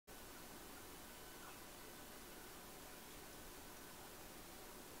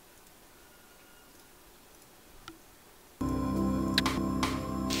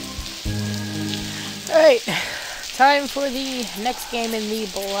Alright, time for the next game in the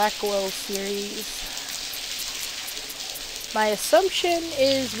Blackwell series. My assumption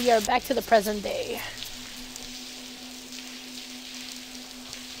is we are back to the present day.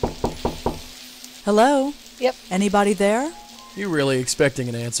 Hello? Yep. Anybody there? You really expecting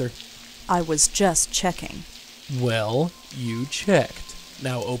an answer? I was just checking. Well, you checked.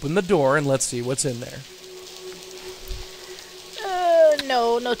 Now open the door and let's see what's in there.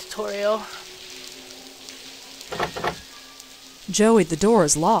 No tutorial. Joey, the door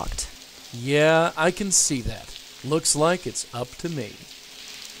is locked. Yeah, I can see that. Looks like it's up to me.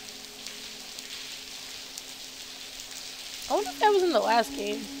 I wonder if that was in the last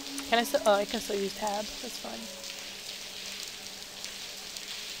game. Can I still? Oh, I can still use tab. That's fine.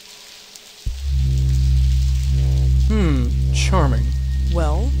 Charming.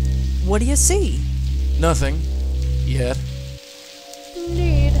 Well, what do you see? Nothing. Yet.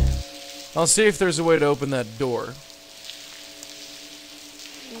 Indeed. I'll see if there's a way to open that door.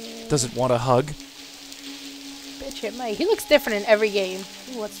 Does it want a hug? Bitch, it might. He looks different in every game.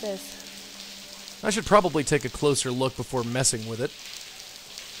 Ooh, what's this? I should probably take a closer look before messing with it.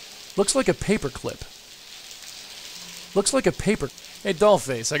 Looks like a paperclip. Looks like a paper... Hey,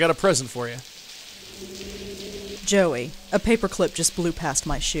 Dollface, I got a present for you. Joey, a paperclip just blew past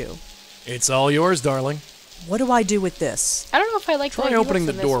my shoe. It's all yours, darling. What do I do with this? I don't know if I like the way Try he opening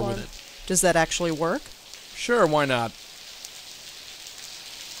the looks in door this with one. it. Does that actually work? Sure, why not?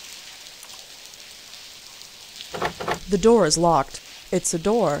 The door is locked. It's a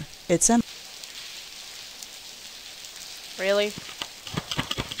door. It's empty. Really?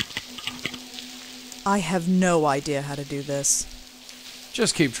 I have no idea how to do this.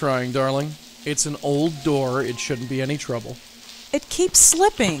 Just keep trying, darling. It's an old door. It shouldn't be any trouble. It keeps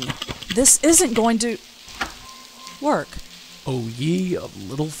slipping. This isn't going to work. O ye of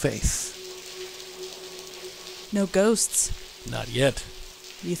little faith. No ghosts. Not yet.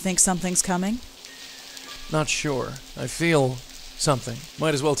 You think something's coming? Not sure. I feel something.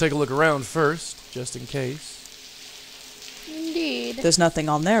 Might as well take a look around first, just in case. Indeed. There's nothing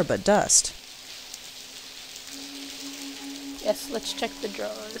on there but dust. Yes, let's check the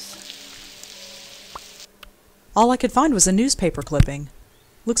drawers. All I could find was a newspaper clipping.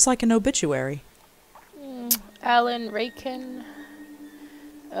 Looks like an obituary. Alan Rakin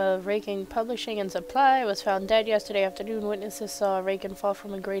of Rakin Publishing and Supply was found dead yesterday afternoon. Witnesses saw Rakin fall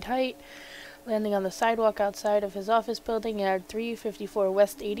from a great height, landing on the sidewalk outside of his office building at 354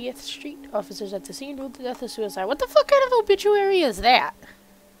 West 80th Street. Officers at the scene ruled the death as suicide. What the fuck kind of obituary is that?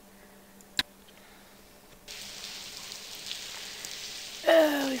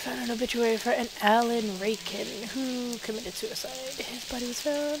 We found an obituary for an Alan Rakin who committed suicide. His body was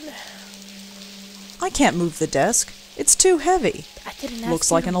found. I can't move the desk. It's too heavy. I didn't ask Looks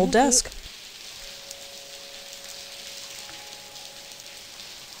you like to an old move desk. it.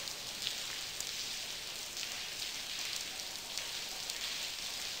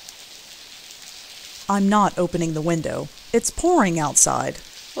 I'm not opening the window. It's pouring outside.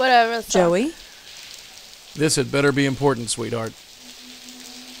 Whatever. Let's talk. Joey? This had better be important, sweetheart.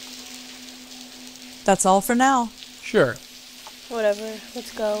 That's all for now. Sure. Whatever.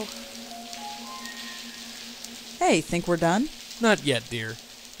 Let's go. Hey, think we're done? Not yet, dear.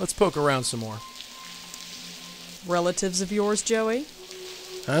 Let's poke around some more. Relatives of yours, Joey?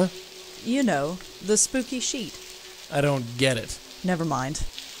 Huh? You know, the spooky sheet. I don't get it. Never mind.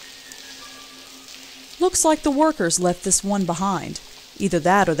 Looks like the workers left this one behind. Either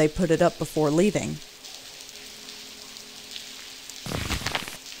that or they put it up before leaving.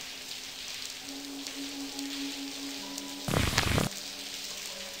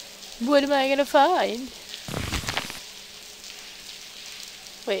 What am I gonna find?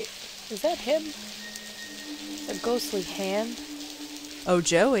 Wait, is that him? A ghostly hand? Oh,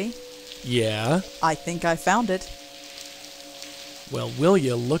 Joey, Yeah? I think I found it. Well, will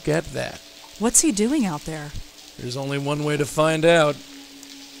you look at that? What's he doing out there? There's only one way to find out.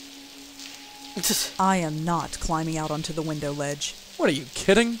 I am not climbing out onto the window ledge. What, are you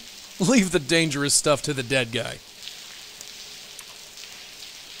kidding? Leave the dangerous stuff to the dead guy.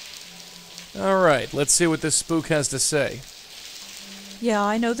 Alright, let's see what this spook has to say. Yeah,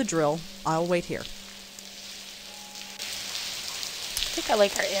 I know the drill. I'll wait here. I think I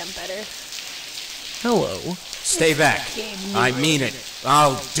like our amp better. Hello. Stay back. I mean it.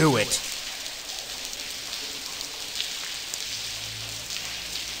 I'll do it.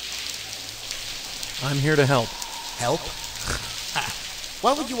 I'm here to help. Help?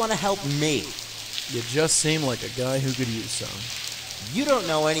 Why would you want to help me? You just seem like a guy who could use some. You don't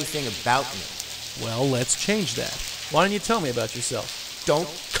know anything about me. Well, let's change that. Why don't you tell me about yourself? Don't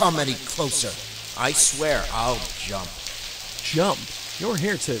come any closer. I swear I'll jump. Jump? You're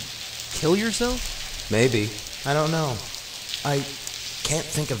here to kill yourself? Maybe. I don't know. I can't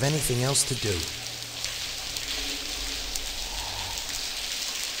think of anything else to do.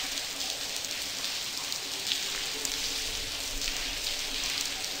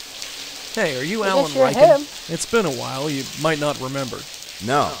 Hey, are you I Alan guess you're Riken? him. It's been a while. You might not remember.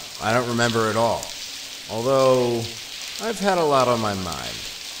 No, I don't remember at all. Although, I've had a lot on my mind.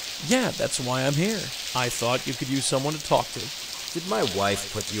 Yeah, that's why I'm here. I thought you could use someone to talk to. Did my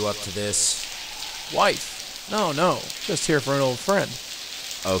wife put you up to this? Wife? No. Just here for an old friend.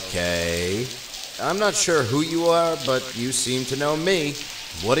 Okay. I'm not sure who you are, but you seem to know me.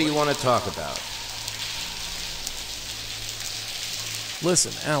 What do you want to talk about?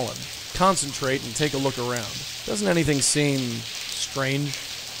 Listen, Alan, concentrate and take a look around. Doesn't anything seem strange,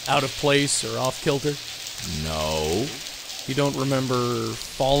 out of place, or off kilter? No. You don't remember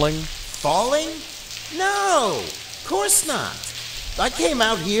falling? Falling? No! Of course not. I came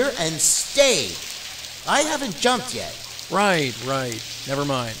out here and stayed. I haven't jumped yet. Right. Never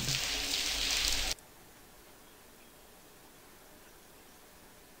mind.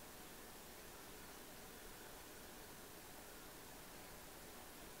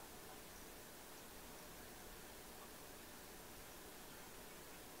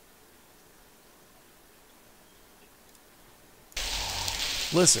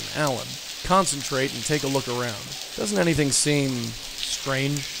 Listen, Alan, concentrate and take a look around. Doesn't anything seem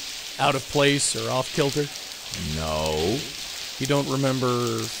strange, out of place, or off kilter? No. You don't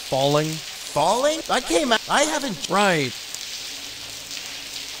remember falling? Falling? I came out. I haven't. Right.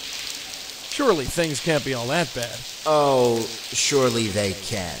 Surely things can't be all that bad. Oh, surely they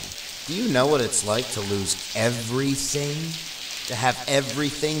can. Do you know what it's like to lose everything? To have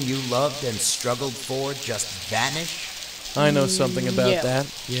everything you loved and struggled for just vanish? I know something about yeah. that,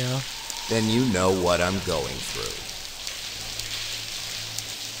 yeah. Then you know what I'm going through.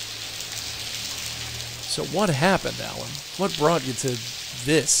 So what happened, Alan? What brought you to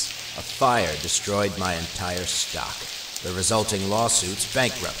this? A fire destroyed my entire stock. The resulting lawsuits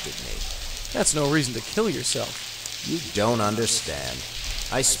bankrupted me. That's no reason to kill yourself. You don't understand.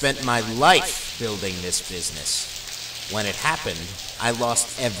 I spent my life building this business. When it happened, I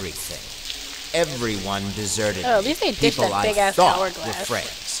lost everything. Everyone deserted me. Oh, at least they ditched People that big I ass thought hourglass. were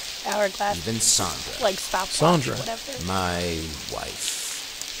friends. Hourglass. Even Sandra. Like stopwatch Sandra. or whatever. My wife.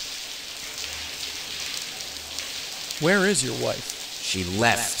 Where is your wife? She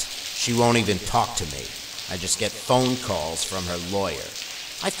left. She won't even talk to me. I just get phone calls from her lawyer.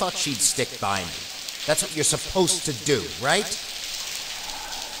 I thought she'd stick by me. That's what you're supposed to do, right?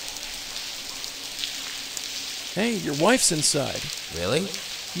 Hey, your wife's inside. Really?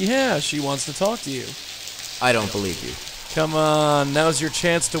 Yeah, she wants to talk to you. I don't believe you. Come on, now's your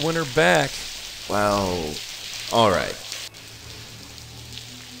chance to win her back. Well, all right.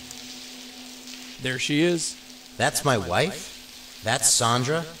 There she is. That's my wife? That's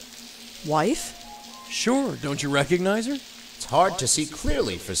Sandra? Wife? Sure, don't you recognize her? It's hard to see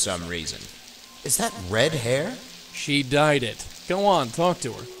clearly for some reason. Is that red hair? She dyed it. Go on, talk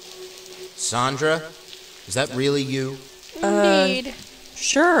to her. Sandra? Is that really you? Indeed.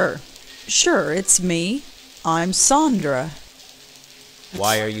 Sure, it's me. I'm Sandra.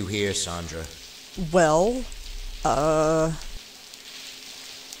 Why are you here, Sandra? Well, I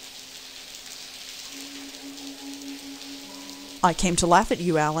came to laugh at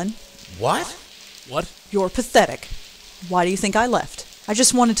you, Alan. What? What? You're pathetic. Why do you think I left? I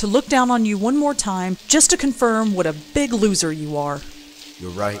just wanted to look down on you one more time, just to confirm what a big loser you are.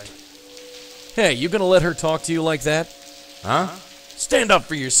 You're right. Hey, you gonna let her talk to you like that? Huh? Stand up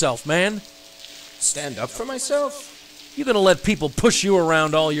for yourself, man. Stand up for myself? You gonna let people push you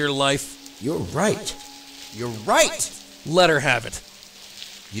around all your life? You're right. You're right. Let her have it.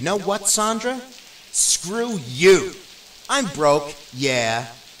 You know what, Sandra? Screw you. I'm broke, yeah.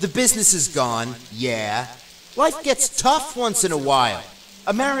 The business is gone, yeah. Life gets tough once in a while.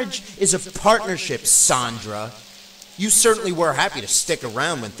 A marriage is a partnership, Sandra. You certainly were happy to stick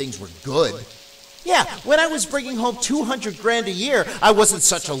around when things were good. Yeah, when I was bringing home 200 grand a year, I wasn't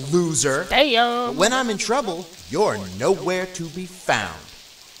such a loser. Damn. But when I'm in trouble, you're nowhere to be found.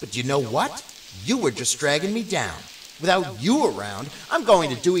 But you know what? You were just dragging me down. Without you around, I'm going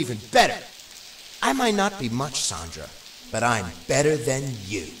to do even better. I might not be much, Sandra, but I'm better than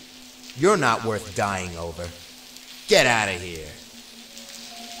you. You're not worth dying over. Get out of here.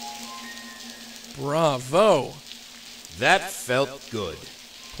 Bravo. That felt good.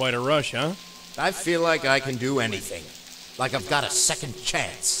 Quite a rush, huh? I feel like I can do anything. Like I've got a second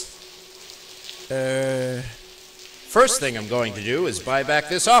chance. First thing I'm going to do is buy back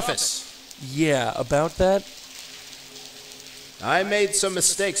this office. Yeah, about that? I made some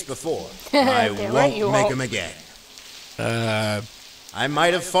mistakes before. I Damn right you won't make won't. them again. I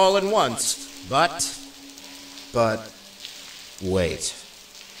might have fallen once, but... Wait.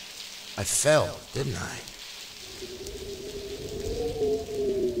 I fell, didn't I?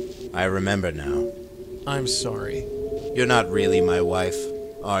 I remember now. I'm sorry. You're not really my wife,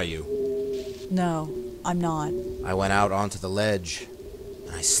 are you? No, I'm not. I went out onto the ledge,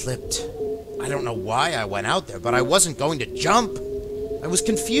 and I slipped. I don't know why I went out there, but I wasn't going to jump. I was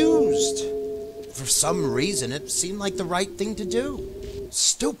confused. For some reason, it seemed like the right thing to do.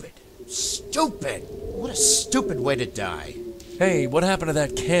 Stupid. Stupid. What a stupid way to die. Hey, what happened to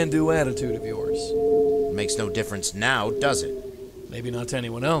that can-do attitude of yours? It makes no difference now, does it? Maybe not to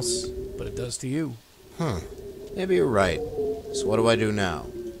anyone else, but it does to you. Maybe you're right. So what do I do now?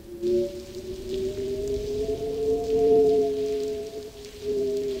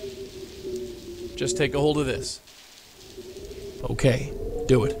 Just take a hold of this. Okay,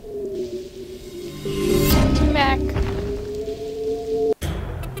 do it. Mac.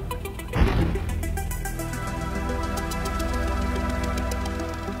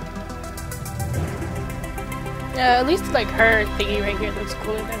 Yeah, at least like her thingy right here looks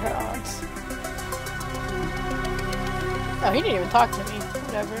cooler than her aunt's. Oh, he didn't even talk to me.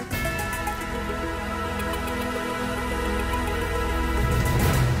 Whatever.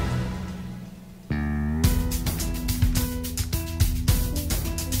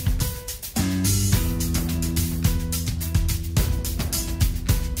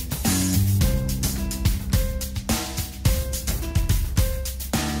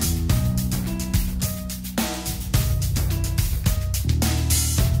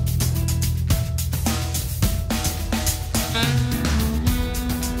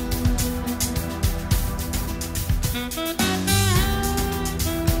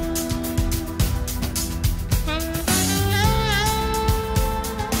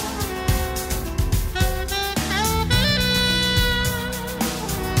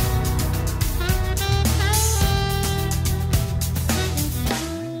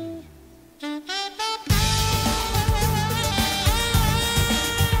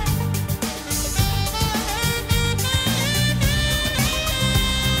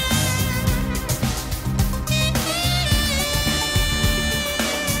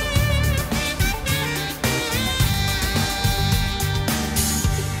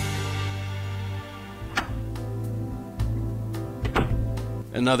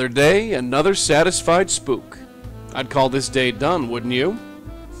 Another day, another satisfied spook. I'd call this day done, wouldn't you?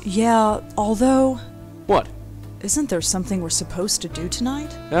 Yeah, although... What? Isn't there something we're supposed to do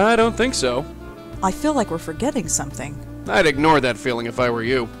tonight? I don't think so. I feel like we're forgetting something. I'd ignore that feeling if I were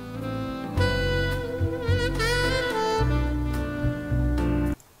you.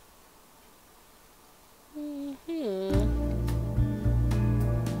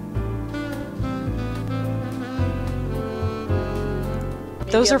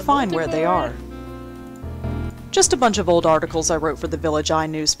 Those are fine where they are. Just a bunch of old articles I wrote for the Village Eye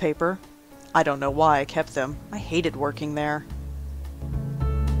newspaper. I don't know why I kept them. I hated working there.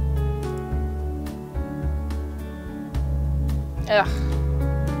 Ugh.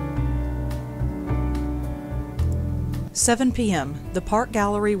 7 p.m. The Park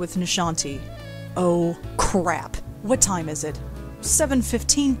Gallery with Nishanti. Oh, crap. What time is it?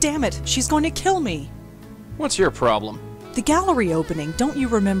 7:15. Damn it. She's going to kill me. What's your problem? The gallery opening, don't you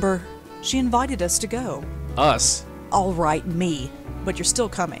remember? She invited us to go. Us? All right, me. But you're still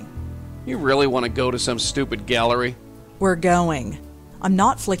coming. You really want to go to some stupid gallery? We're going. I'm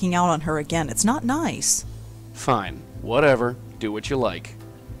not flicking out on her again. It's not nice. Fine. Whatever. Do what you like.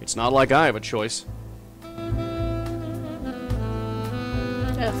 It's not like I have a choice.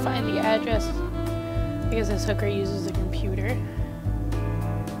 Find the address. I guess this hooker uses a computer.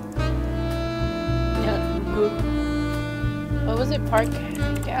 Yeah, Google. What was it? Park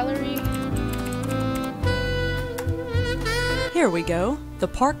Gallery? Here we go. The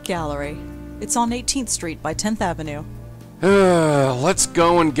Park Gallery. It's on 18th Street by 10th Avenue. Let's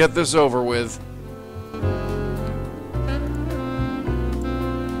go and get this over with.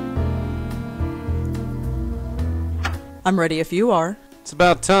 I'm ready if you are. It's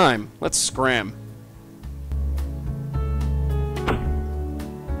about time. Let's scram.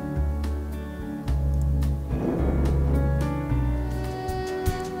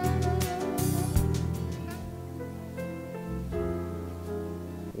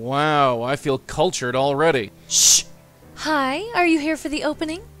 Wow, I feel cultured already. Shh! Hi, are you here for the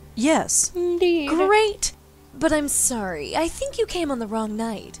opening? Yes. Indeed. Great! But I'm sorry, I think you came on the wrong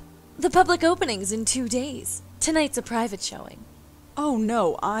night. The public opening's in 2 days. Tonight's a private showing. Oh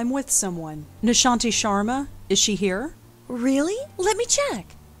no, I'm with someone. Nishanti Sharma? Is she here? Really? Let me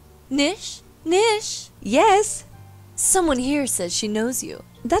check. Nish? Nish? Yes, Someone here says she knows you.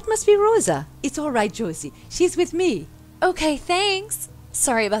 that must be Rosa. It's all right, Josie. She's with me. Okay, thanks.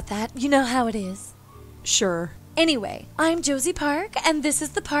 Sorry about that. You know how it is. Sure. Anyway, I'm Josie Park, and this is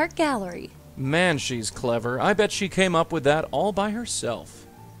the Park Gallery. Man, she's clever. I bet she came up with that all by herself.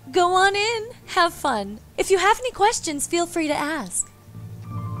 Go on in. Have fun. If you have any questions, feel free to ask.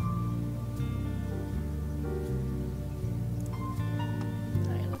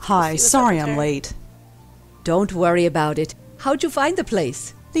 Hi, sorry I'm late. Don't worry about it. How'd you find the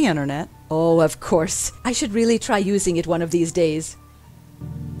place? The internet. Oh, of course. I should really try using it one of these days.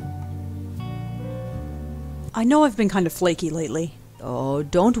 I know I've been kind of flaky lately. Oh,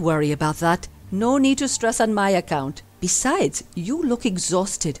 don't worry about that. No need to stress on my account. Besides, you look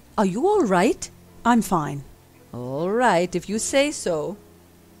exhausted. Are you all right? I'm fine. All right, if you say so.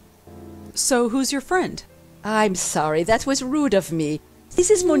 So, who's your friend? I'm sorry, that was rude of me. This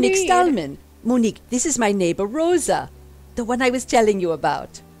is Monique Rude. Stallman. Monique, this is my neighbor Rosa, the one I was telling you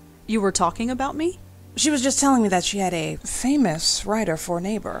about. You were talking about me? She was just telling me that she had a famous writer for a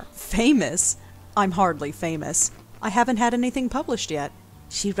neighbor. Famous? I'm hardly famous. I haven't had anything published yet.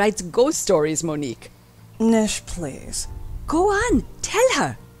 She writes ghost stories, Monique. Nish, please. Go on, tell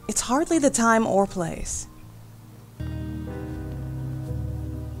her. It's hardly the time or place.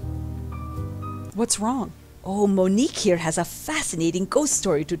 What's wrong? Oh, Monique here has a fascinating ghost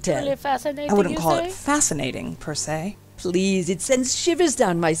story to tell. Really fascinating, I wouldn't you call say? it fascinating, per se. Please, it sends shivers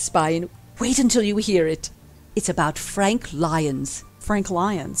down my spine. Wait until you hear it. It's about Frank Lyons. Frank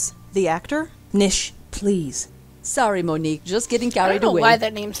Lyons. The actor? Nish, please. Sorry, Monique, just getting I carried don't know away. why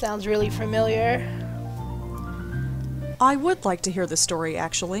that name sounds really familiar. I would like to hear the story,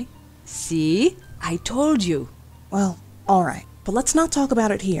 actually. See? I told you. Well, all right. But let's not talk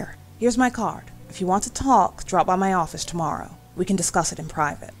about it here. Here's my card. If you want to talk, drop by my office tomorrow. We can discuss it in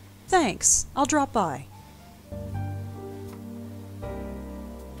private. Thanks. I'll drop by.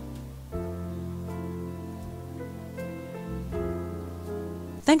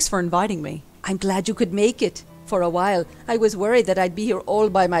 Thanks for inviting me. I'm glad you could make it. For a while, I was worried that I'd be here all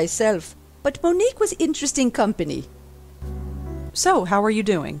by myself. But Monique was interesting company. So, how are you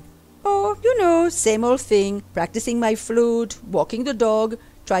doing? Oh, you know, same old thing. Practicing my flute, walking the dog,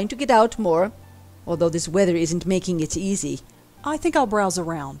 trying to get out more. Although this weather isn't making it easy. I think I'll browse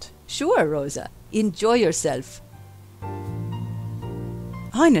around. Sure, Rosa. Enjoy yourself.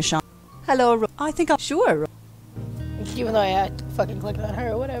 Hi, Nishan. Hello, I think I'll... Sure. Even though I had to fucking click on her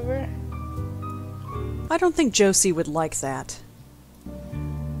or whatever. I don't think Josie would like that.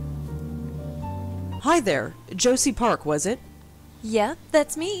 Hi there. Josie Park, was it? Yeah,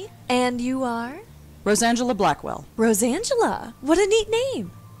 that's me. And you are? Rosangela Blackwell. Rosangela. What a neat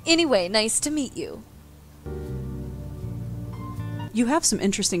name. Anyway, nice to meet you. You have some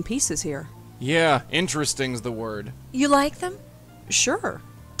interesting pieces here. Yeah, interesting's the word. You like them? Sure.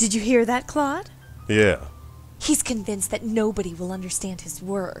 Did you hear that, Claude? Yeah. He's convinced that nobody will understand his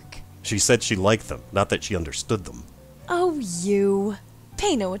work. She said she liked them, not that she understood them. Oh, you.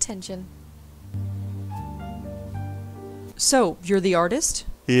 Pay no attention. So, you're the artist?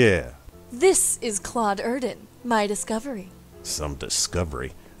 Yeah. This is Claude Erden, my discovery. Some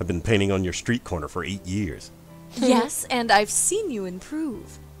discovery. I've been painting on your street corner for 8 years. Yes, and I've seen you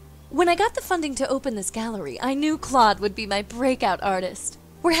improve. When I got the funding to open this gallery, I knew Claude would be my breakout artist.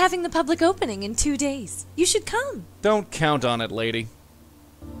 We're having the public opening in 2 days. You should come. Don't count on it, lady.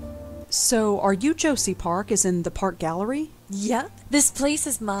 So, are you Josie Park, as in the Park Gallery? Yep. This place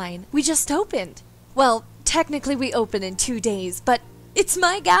is mine. We just opened. Well, technically we open in 2 days, but it's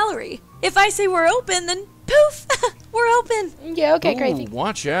my gallery. If I say we're open, then poof, we're open. Yeah, okay, Ooh, crazy.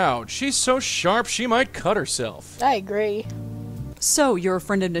 watch out. She's so sharp she might cut herself. I agree. So, you're a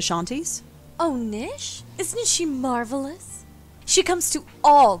friend of Nishanti's? Oh, Nish? Isn't she marvelous? She comes to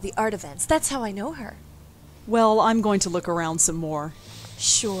all the art events. That's how I know her. Well, I'm going to look around some more.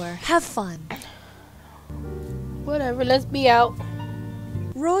 Sure. Have fun. Whatever, let's be out.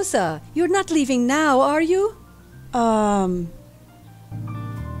 Rosa, you're not leaving now, are you?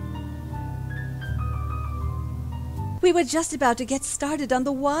 We were just about to get started on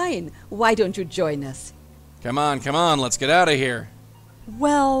the wine. Why don't you join us? Come on, let's get out of here.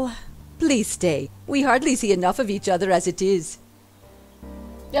 Well, Please stay. We hardly see enough of each other as it is.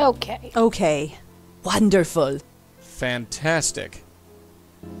 Okay. okay. Wonderful. Fantastic.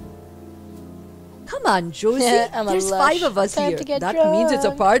 Come on, Josie. I'm a There's lush. 5 of us Time here. to get That means it's a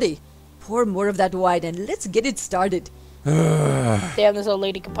drunk. party. Pour more of that wine and let's get it started. Damn, this old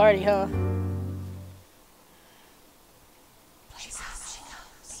lady can party, huh? Places.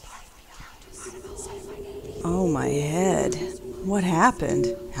 Oh, my head. What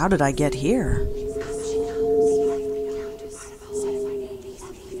happened? How did I get here?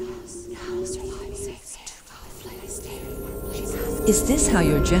 Is this how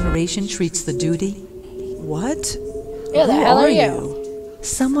your generation treats the duty? What? Yeah, the Who hell are you? you?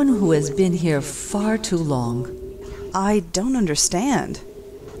 Someone who has been here far too long. I don't understand.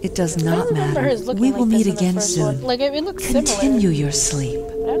 It does I not don't remember matter. hers looking We like will this meet in the again first soon. one. Like, it looks Continue similar. your sleep.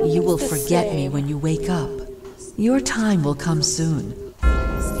 I don't You think will it's the forget me same. when you wake up. Your time will come soon.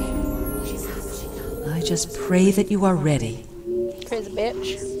 I just pray that you are ready. Crazy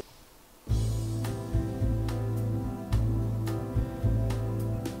bitch.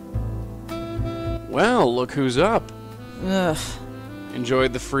 Well, look who's up. Ugh.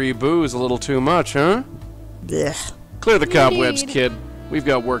 Enjoyed the free booze a little too much, huh? Blech. Clear the cobwebs, Indeed. kid. We've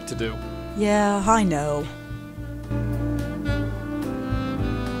got work to do. Yeah, I know.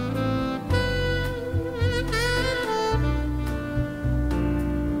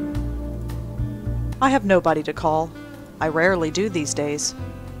 I have nobody to call. I rarely do these days.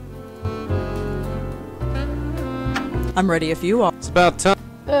 I'm ready if you are. It's about time.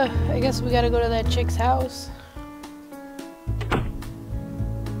 I guess we gotta go to that chick's house.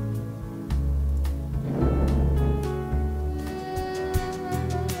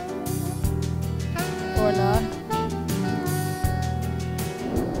 Or not.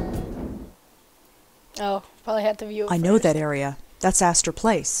 Oh, probably have to view it I know first. that area. That's Astor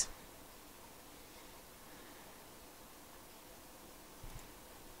Place.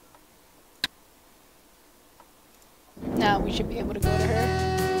 Now we should be able to go to her.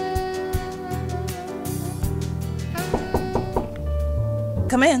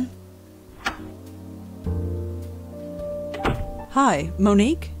 Come in. Hi,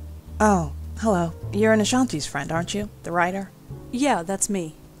 Monique? Oh, hello. You're an Ashanti's friend, aren't you? The writer? Yeah, that's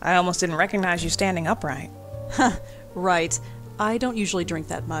me. I almost didn't recognize you standing upright. Right. I don't usually drink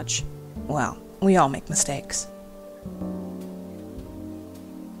that much. Well, we all make mistakes.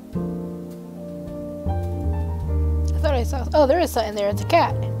 I thought I saw. Oh, there is something there. It's a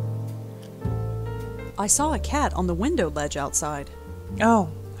cat. I saw a cat on the window ledge outside. Oh,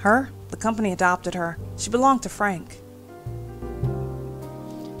 her? The company adopted her. She belonged to Frank.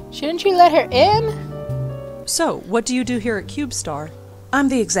 Shouldn't you let her in? So, what do you do here at CubeStar? I'm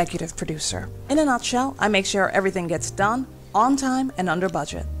the executive producer. In a nutshell, I make sure everything gets done, on time, and under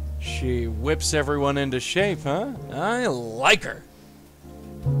budget. She whips everyone into shape, huh? I like her.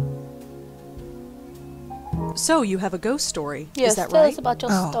 So, you have a ghost story. Yes, Is that tell right? us about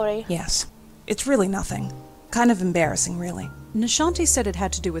your Oh, story. yes. It's really nothing. Kind of embarrassing, really. Nishanti said it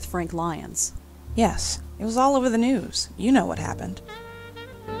had to do with Frank Lyons. Yes, it was all over the news. You know what happened.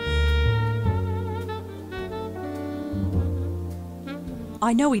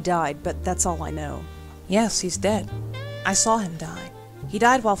 I know he died, but that's all I know. Yes, he's dead. I saw him die. He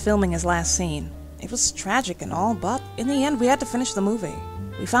died while filming his last scene. It was tragic and all, but in the end we had to finish the movie.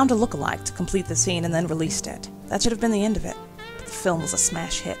 We found a lookalike to complete the scene and then released it. That should have been the end of it. But the film was a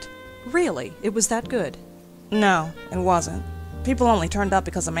smash hit. Really? It was that good? No, it wasn't. People only turned up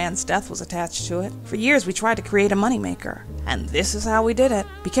because a man's death was attached to it. For years we tried to create a moneymaker. And this is how we did it.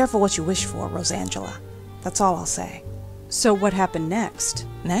 Be careful what you wish for, Rosangela. That's all I'll say. So what happened next?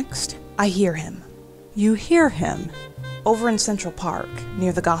 Next, I hear him. You hear him? Over in Central Park,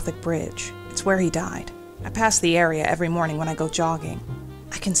 near the Gothic Bridge. It's where he died. I pass the area every morning when I go jogging.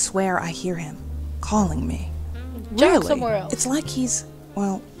 I can swear I hear him, calling me. Jog Really? somewhere else. It's like he's,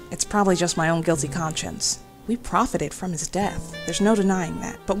 well, it's probably just my own guilty conscience. We profited from his death. There's no denying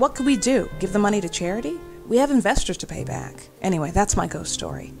that. But what could we do? Give the money to charity? We have investors to pay back. Anyway, that's my ghost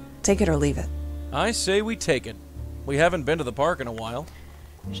story. Take it or leave it. I say we take it. We haven't been to the park in a while.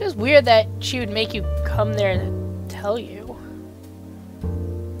 It's just weird that she would make you come there to tell you.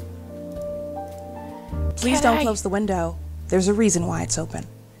 Please Cat don't eye. close the window. There's a reason why it's open.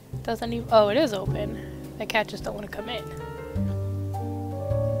 Doesn't even. Oh, it is open. The cat just don't want to come in.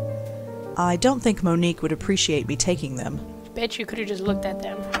 I don't think Monique would appreciate me taking them. Bet you could have just looked at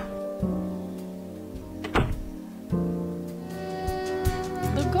them.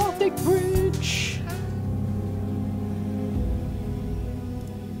 The Gothic Bridge.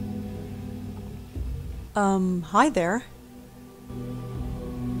 Hi there.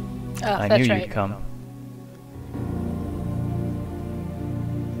 Oh, I that's knew right. you'd come.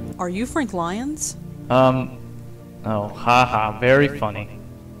 Are you Frank Lyons? Oh, haha, very funny.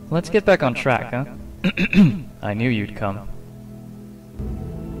 Let's get back on track, huh? I knew you'd come.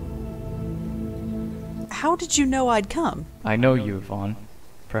 How did you know I'd come? I know you, Vaughn.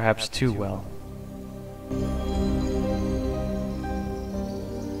 Perhaps too well.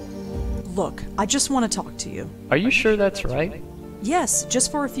 Look, I just want to talk to you. Are you sure that's right? Yes,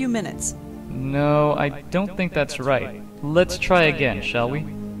 just for a few minutes. No, I don't think that's right. Let's try again, shall we?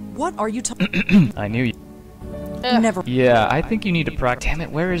 What are you talking? I knew you. Never. Yeah, I think you need to practice. Damn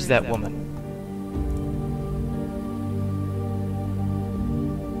it, where is that woman?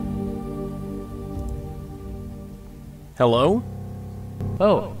 Hello?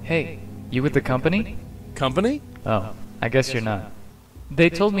 Oh, hey. You with the company? Company? Oh, I guess you're not. They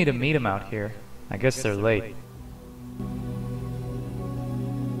told me to meet him out here. I guess they're late.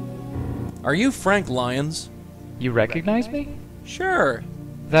 Are you Frank Lyons? You recognize me? Sure.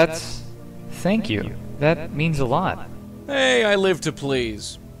 That's... Thank you. That means a lot. Hey, I live to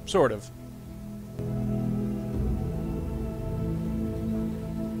please. Sort of.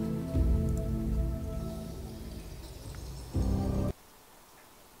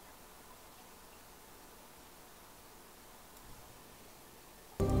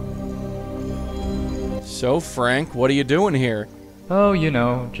 So, Frank, what are you doing here? Oh, you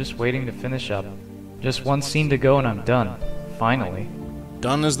know, just waiting to finish up. Just one scene to go and I'm done. Finally.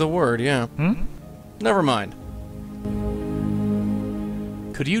 Done is the word, yeah. Never mind.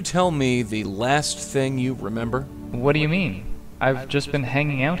 Could you tell me the last thing you remember? What do you mean? I've just been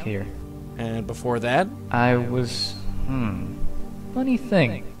hanging out here. And before that? I was... Funny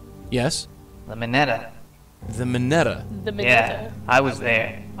thing. Yes? The Minetta. The Minetta? The Minetta. Yeah, I was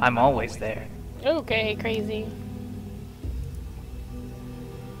there. I'm always there. Okay, crazy.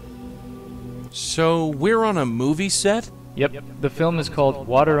 So, we're on a movie set? Yep, the film is called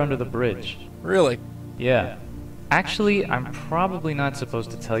Water Under the Bridge. Really? Yeah. Actually, I'm probably not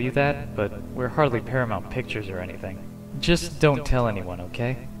supposed to tell you that, but we're hardly Paramount Pictures or anything. Just don't tell anyone,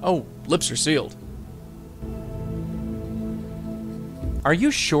 okay? Oh, lips are sealed. Are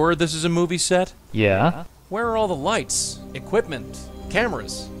you sure this is a movie set? Yeah. Where are all the lights, equipment,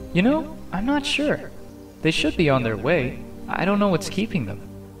 cameras? You know, I'm not sure. They should be on their way. I don't know what's keeping them.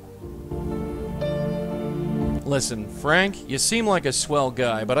 Listen, Frank, you seem like a swell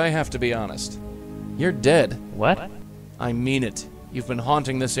guy, but I have to be honest. You're dead. What? I mean it. You've been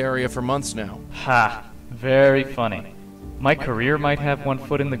haunting this area for months now. Ha! Very funny. My career might have one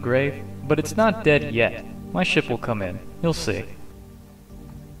foot in the grave, but it's not dead yet. My ship will come in. You'll see.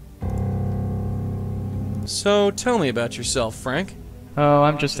 So, tell me about yourself, Frank. Oh,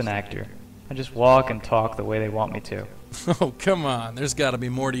 I'm just an actor. I just walk and talk the way they want me to. Oh, come on. There's gotta be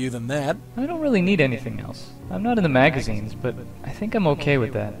more to you than that. I don't really need anything else. I'm not in the magazines, but I think I'm okay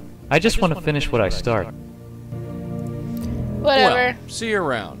with that. I just want to finish what I start. Whatever. Well, see you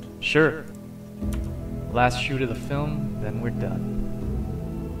around. Sure. Last shoot of the film, then we're done.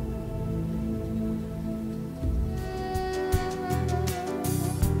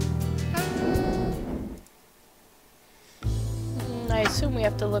 I assume we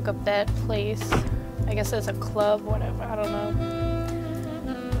have to look up that place. I guess it's a club, whatever. I don't know.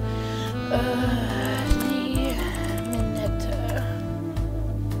 The Minetta.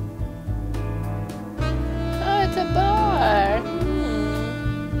 Oh, it's a bar.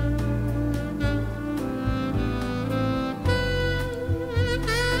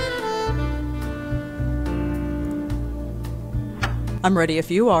 I'm ready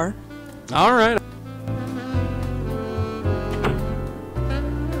if you are. All right.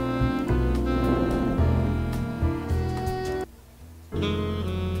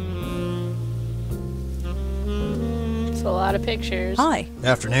 It's a lot of pictures. Hi.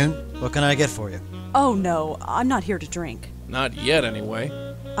 Afternoon. What can I get for you? Oh no, I'm not here to drink. Not yet, anyway.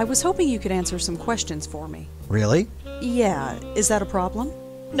 I was hoping you could answer some questions for me. Really? Yeah, is that a problem?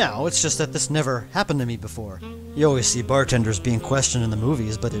 No, it's just that this never happened to me before. You always see bartenders being questioned in the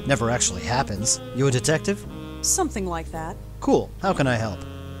movies, but it never actually happens. You a detective? Something like that. Cool. How can I help?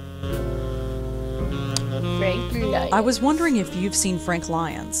 Frank Lyons. I was wondering if you've seen Frank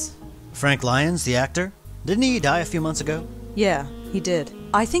Lyons. Frank Lyons, the actor? Didn't he die a few months ago? Yeah, he did.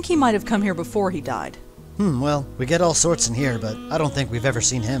 I think he might have come here before he died. Well, we get all sorts in here, but I don't think we've ever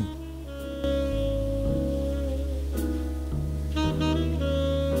seen him.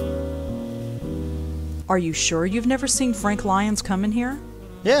 Are you sure you've never seen Frank Lyons come in here?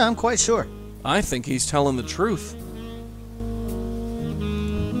 Yeah, I'm quite sure. I think he's telling the truth.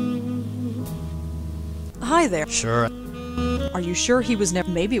 Hi there. Sure. Are you sure he was never...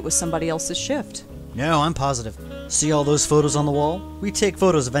 Maybe it was somebody else's shift. No, I'm positive. See all those photos on the wall? We take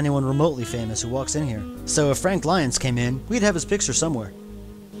photos of anyone remotely famous who walks in here. So if Frank Lyons came in, we'd have his picture somewhere.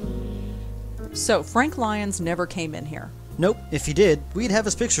 So, Frank Lyons never came in here. Nope, if he did, we'd have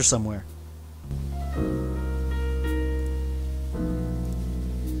his picture somewhere.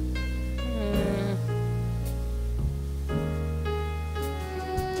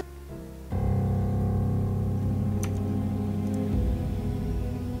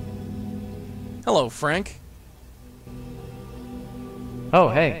 Hello, Frank. Oh,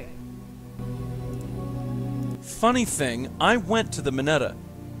 hey. Funny thing, I went to the Minetta.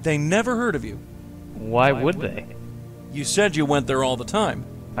 They never heard of you. Why would they? You said you went there all the time.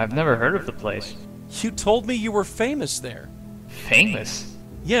 I've never heard of the place. You told me you were famous there. Famous?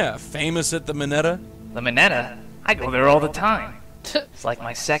 Yeah, famous at the Minetta. The Minetta? I go there all the time. It's like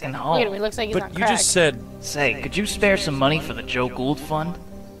my second home. Look at him, he looks like he's But on you crack. just said... Say, could you spare some money for the Joe Gould Fund?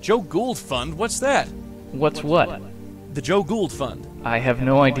 Joe Gould Fund? What's that? What's what? The Joe Gould Fund. I have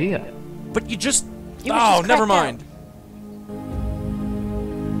no idea. But you just... You were oh, just never cracked mind.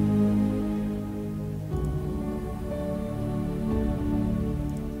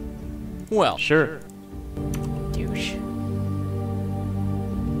 Well, Sure. Douche.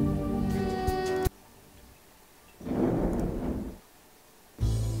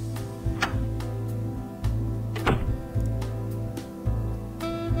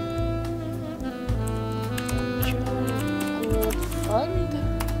 Gold Fund?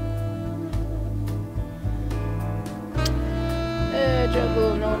 Joe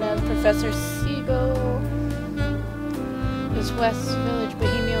Gould, known as Professor Siegel. This West Village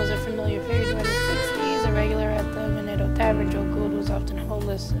Bohemia was a familiar figure during the 60s, a regular at the Minetto Tavern. Joe Gould was often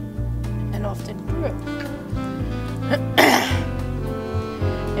homeless and often broke.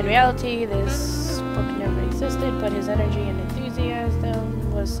 In reality, this book never existed, but his energy and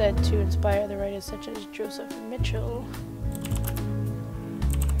enthusiasm was said to inspire the writers such as Joseph Mitchell.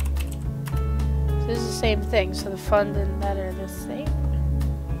 So this is the same thing, so the fund and that are the same.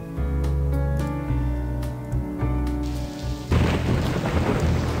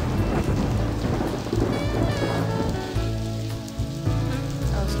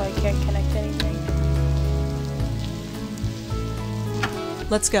 So I can't connect anything.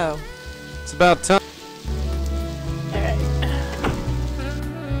 Let's go. It's about time. Alright.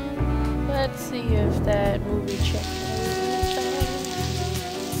 Let's see if that movie check.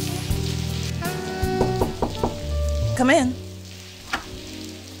 Come in.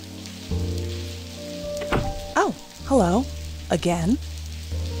 Oh, hello. Again?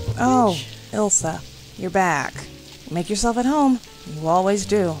 Oh, Ilsa, you're back. Make yourself at home. You always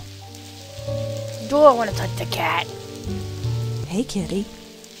do. Do I want to touch the cat? Hey, kitty.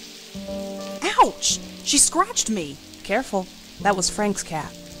 Ouch! She scratched me. Careful. That was Frank's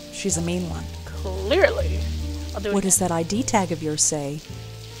cat. She's a mean one. Clearly. I'll do it What again. does that ID tag of yours say?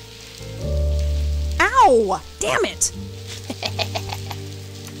 Ow! Damn it!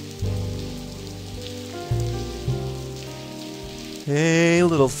 Hey,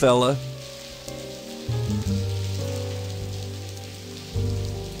 little fella.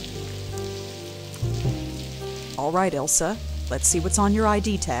 All right, Elsa. Let's see what's on your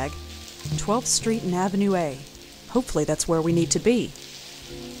ID tag. 12th Street and Avenue A. Hopefully that's where we need to be.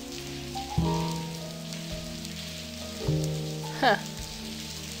 Huh.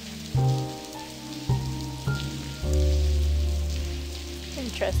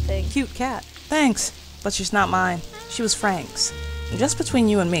 Interesting. Cute cat. Thanks, but she's not mine. She was Frank's. And just between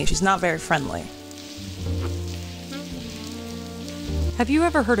you and me, she's not very friendly. Have you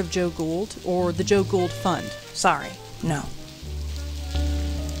ever heard of Joe Gould or the Joe Gould Fund? Sorry, no.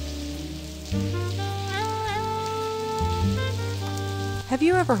 Have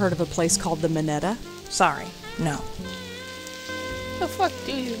you ever heard of a place called the Minetta? Sorry, no. The fuck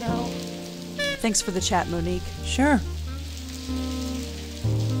do you know? Thanks for the chat, Monique. Sure.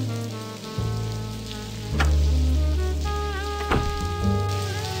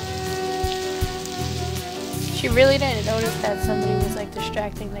 She really didn't notice that somebody was like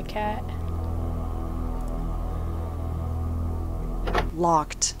distracting the cat.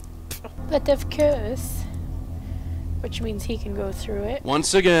 Locked. But of course. Which means he can go through it.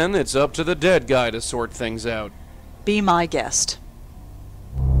 Once again, it's up to the dead guy to sort things out. Be my guest.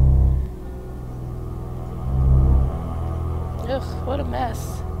 Ugh, what a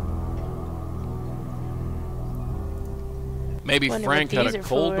mess. Maybe Wonder Frank what had these a are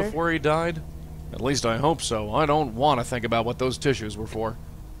cold for. before he died? At least I hope so. I don't want to think about what those tissues were for.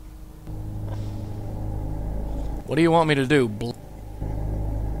 What do you want me to do?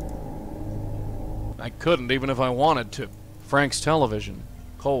 I couldn't even if I wanted to. Frank's television.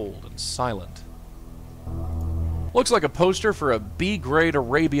 Cold and silent. Looks like a poster for a B-grade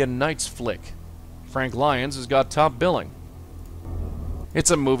Arabian Nights flick. Frank Lyons has got top billing.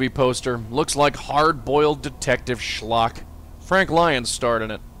 It's a movie poster. Looks like hard-boiled detective schlock. Frank Lyons starred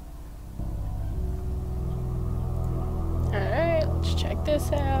in it. Alright, let's check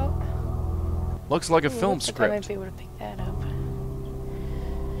this out. Looks like a film Looks like I might script. be able to pick that up.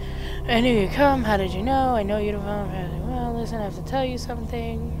 I knew you'd come. How did you know? I know you'd have well, listen, I have to tell you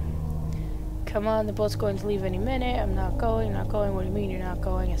something. come on, the boat's going to leave any minute. I'm not going, not going. What do you mean you're not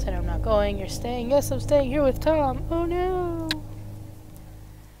going? I said I'm not going. You're staying. Yes, I'm staying here with Tom. Oh no.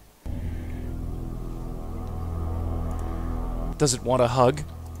 Does it want a hug?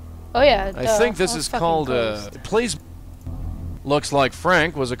 Oh yeah. I think this is called please. Looks like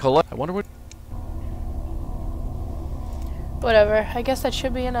Frank was a collect. I wonder what. Whatever. I guess that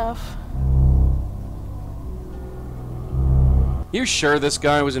should be enough. You sure this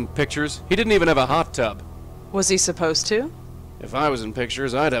guy was in pictures? He didn't even have a hot tub. Was he supposed to? If I was in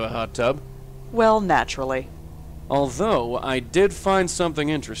pictures, I'd have a hot tub. Well, naturally. Although, I did find something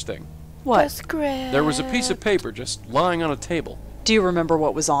interesting. What? There was a piece of paper just lying on a table. Do you remember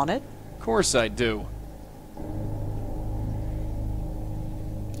what was on it? Of course I do.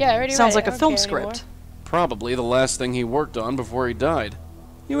 Yeah, I already Sounds read it. like a film script. Probably the last thing he worked on before he died.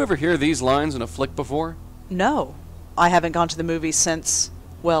 You ever hear these lines in a flick before? No. I haven't gone to the movies since,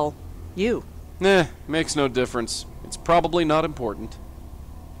 well, you. Makes no difference. It's probably not important.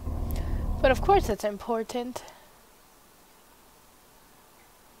 But of course it's important.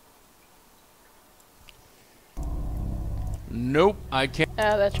 Nope, I can't.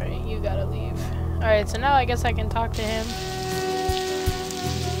 Oh, that's right. You gotta leave. Alright, so now I guess I can talk to him.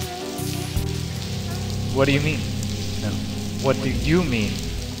 What do you mean? No. What do you mean?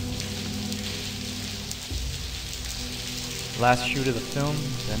 Last shoot of the film,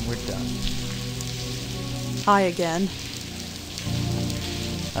 then we're done. Hi again.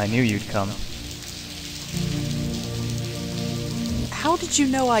 I knew you'd come. How did you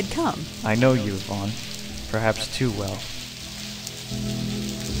know I'd come? I know you, Vaughn. Perhaps too well.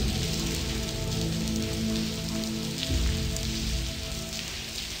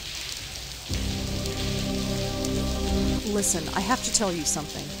 Listen, I have to tell you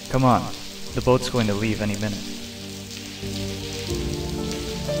something. Come on. The boat's going to leave any minute.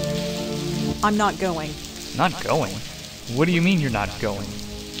 I'm not going. Not going? What do you mean you're not going?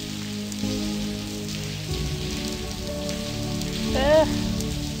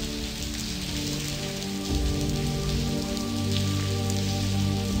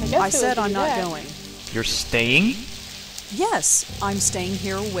 I said I'm not going. You're staying? Yes, I'm staying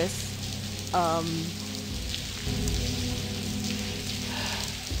here with,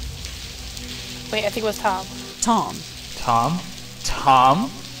 Wait, I think it was Tom. Tom. Tom? Tom?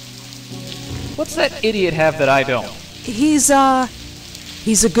 What's that idiot have that I don't? He's a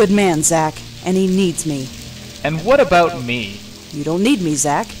good man, Zach, and he needs me. And what about me? You don't need me,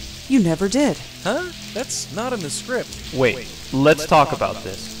 Zach. You never did. Huh? That's not in the script. Wait, let's talk about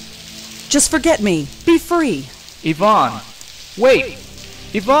this. Just forget me. Be free. Yvonne! Wait!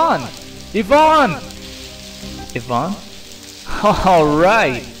 Yvonne! Yvonne! Yvonne?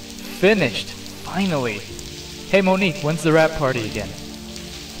 Alright! Finished. Finally. Hey Monique, when's the rap party again?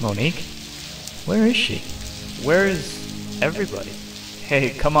 Monique? Where is she? Where is everybody? Hey,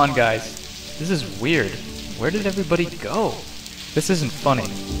 come on guys. This is weird. Where did everybody go? This isn't funny.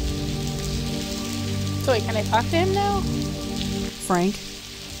 So wait, can I talk to him now? Frank?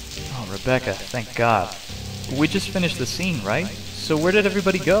 Oh, Rebecca, thank God. We just finished the scene, right? So where did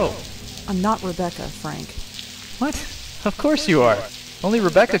everybody go? I'm not Rebecca, Frank. What? Of course you are. Only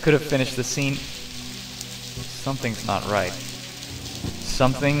Rebecca could have finished the scene. Something's not right.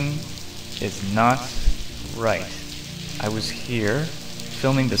 Something is not right. I was here,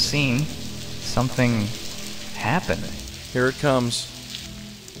 filming the scene. Something happened. Here it comes.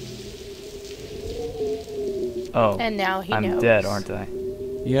 Oh, And now he I'm knows. dead, aren't I?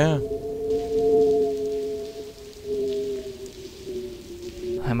 Yeah.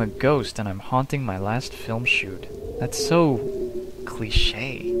 I'm a ghost and I'm haunting my last film shoot. That's so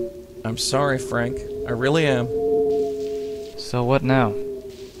cliche. I'm sorry, Frank. I really am. So what now?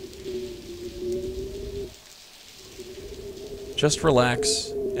 Just relax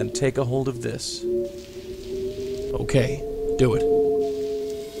and take a hold of this. Okay, do it.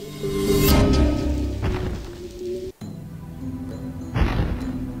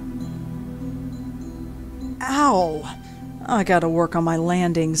 Ow! I gotta work on my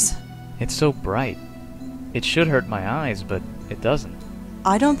landings. It's so bright. It should hurt my eyes, but it doesn't.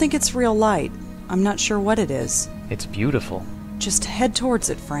 I don't think it's real light. I'm not sure what it is. It's beautiful. Just head towards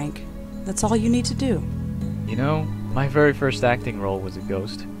it, Frank. That's all you need to do. You know, my very first acting role was a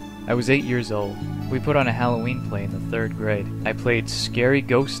ghost. I was 8 years old. We put on a Halloween play in the 3rd grade. I played Scary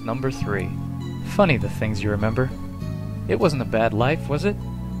Ghost number 3. Funny the things you remember. It wasn't a bad life, was it?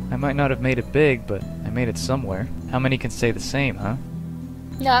 I might not have made it big, but I made it somewhere. How many can say the same, huh?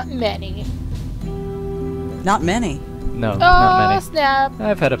 Not many. Not many. No, Oh, not many. snap.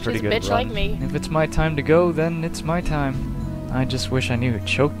 I've had a pretty She's a good bitch run. like me. If it's my time to go, then it's my time. I just wish I knew who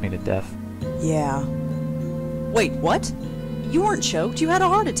choked me to death. Yeah. Wait, what? You weren't choked, you had a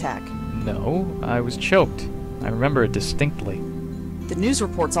heart attack. No, I was choked. I remember it distinctly. The news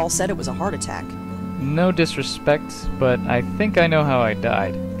reports all said it was a heart attack. No disrespect, but I think I know how I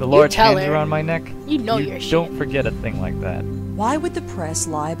died. The large tell hands her. around my neck? You know your shit. Don't forget a thing like that. Why would the press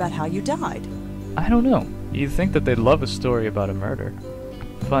lie about how you died? I don't know. You'd think that they'd love a story about a murder.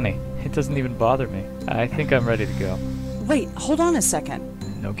 Funny, it doesn't even bother me. I think I'm ready to go. Wait, hold on a second.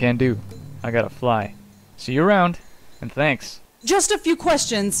 No can do. I gotta fly. See you around, and thanks. Just a few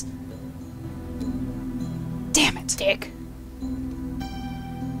questions. Damn it. Dick.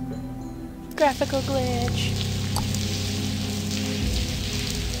 Graphical glitch.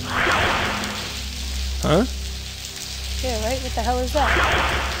 Huh? Yeah, right? What the hell is that?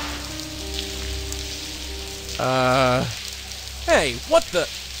 Hey, what the?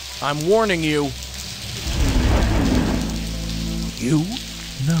 I'm warning you. You?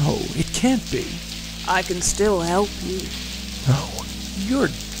 No, it can't be. I can still help you. No, you're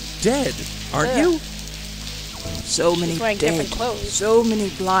dead, aren't you? So many wearing dead, different clothes. so many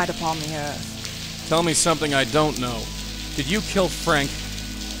glide upon the earth. Tell me something I don't know. Did you kill Frank?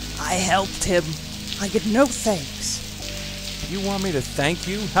 I helped him. I get no thanks. You want me to thank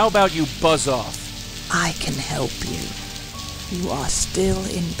you? How about you buzz off? I can help you. You are still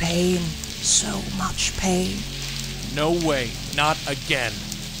in pain, so much pain. No way, not again.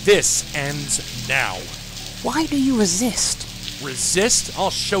 This ends now. Why do you resist? Resist? I'll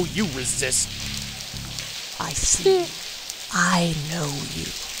show you resist. I see. I know you.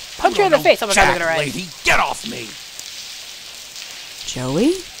 Punch her in the face. Oh my god, look at her eyes. Lady, get off me!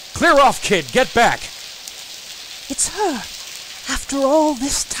 Joey? Clear off, kid. Get back. It's her. After all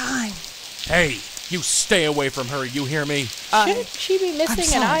this time. Hey, you stay away from her. You hear me? Shouldn't she be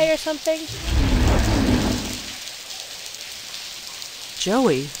missing an eye or something?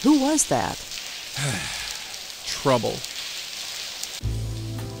 Joey, who was that? Trouble.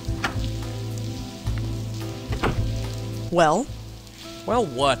 Well? Well,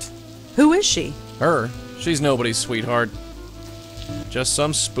 what? Who is she? Her? She's nobody's sweetheart. Just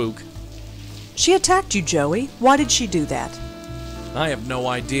some spook. She attacked you, Joey. Why did she do that? I have no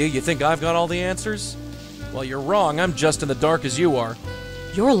idea. You think I've got all the answers? Well, you're wrong. I'm just in the dark as you are.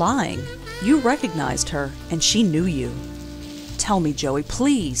 You're lying. You recognized her, and she knew you. Tell me, Joey,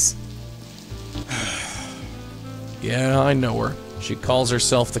 please. Yeah, I know her. She calls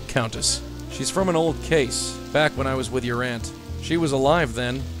herself the Countess. She's from an old case, back when I was with your aunt. She was alive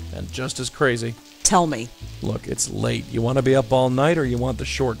then, and just as crazy. Tell me. Look, it's late. You want to be up all night, or you want the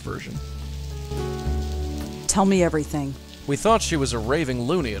short version? Tell me everything. We thought she was a raving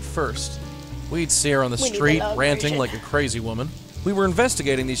loony at first. We'd see her on the street, ranting like a crazy woman. We were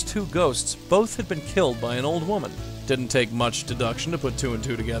investigating these two ghosts. Both had been killed by an old woman. Didn't take much deduction to put two and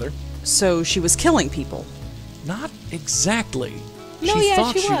two together. So she was killing people? Not exactly. No, she yeah,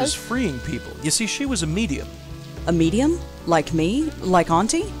 thought she she was was freeing people. You see, she was a medium. A medium? Like me? Like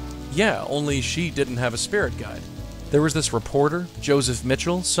Auntie? Yeah, only she didn't have a spirit guide. There was this reporter, Joseph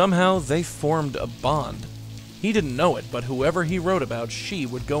Mitchell. Somehow they formed a bond. He didn't know it, but whoever he wrote about, she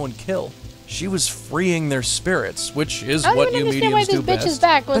would go and kill. She was freeing their spirits, which is what you mediums do best. I don't understand why this bitch is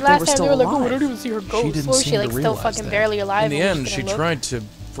back when But they last were time still they were like, oh, alive. I don't even see her ghost. She didn't Or seem she to like still realize fucking that. barely alive. In the and end, just she gonna look. tried to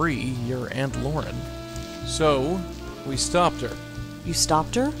free your Aunt Lauren. So, we stopped her. You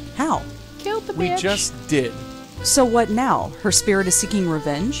stopped her? How? Killed the We bitch. just did. So what now? Her spirit is seeking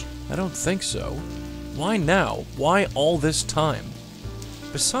revenge? I don't think so. Why now? Why all this time?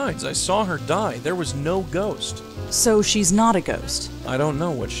 Besides, I saw her die. There was no ghost. So she's not a ghost. I don't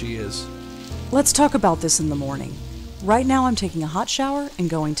know what she is. Let's talk about this in the morning. Right now I'm taking a hot shower and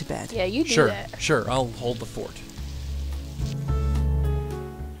going to bed. Yeah, you do Sure, that. sure, I'll hold the fort.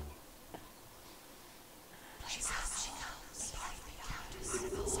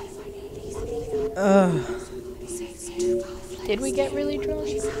 Did we get really drunk?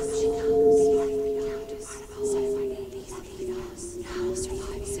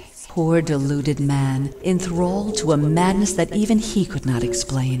 Poor deluded man, enthralled to a madness that even he could not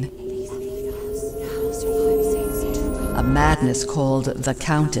explain. A madness called the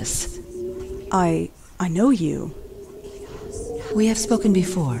Countess. I know you. We have spoken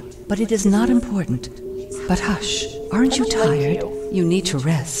before, but it is not important. But hush, aren't you tired? You need to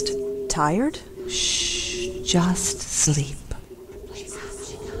rest. Tired? Shh, just sleep.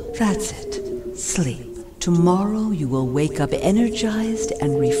 That's it. Sleep. Tomorrow you will wake up energized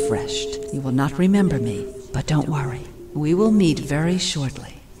and refreshed. You will not remember me, but don't worry. We will meet very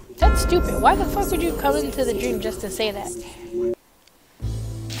shortly. That's stupid. Why the fuck would you come into the dream just to say that?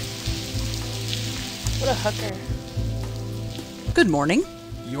 What a hooker. Good morning.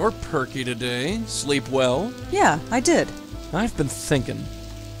 You're perky today. Sleep well? Yeah, I did. I've been thinking.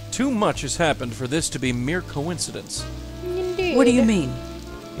 Too much has happened for this to be mere coincidence. Indeed. What do you mean?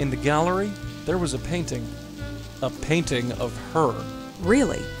 In the gallery, there was a painting. A painting of her.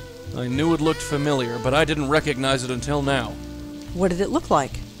 Really? I knew it looked familiar, but I didn't recognize it until now. What did it look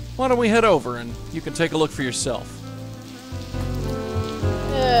like? Why don't we head over and you can take a look for yourself?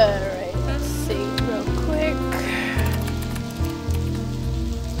 Alright, let's see real quick.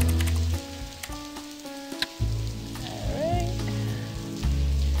 Alright.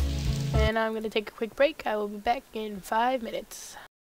 And I'm going to take a quick break. I will be back in 5 minutes.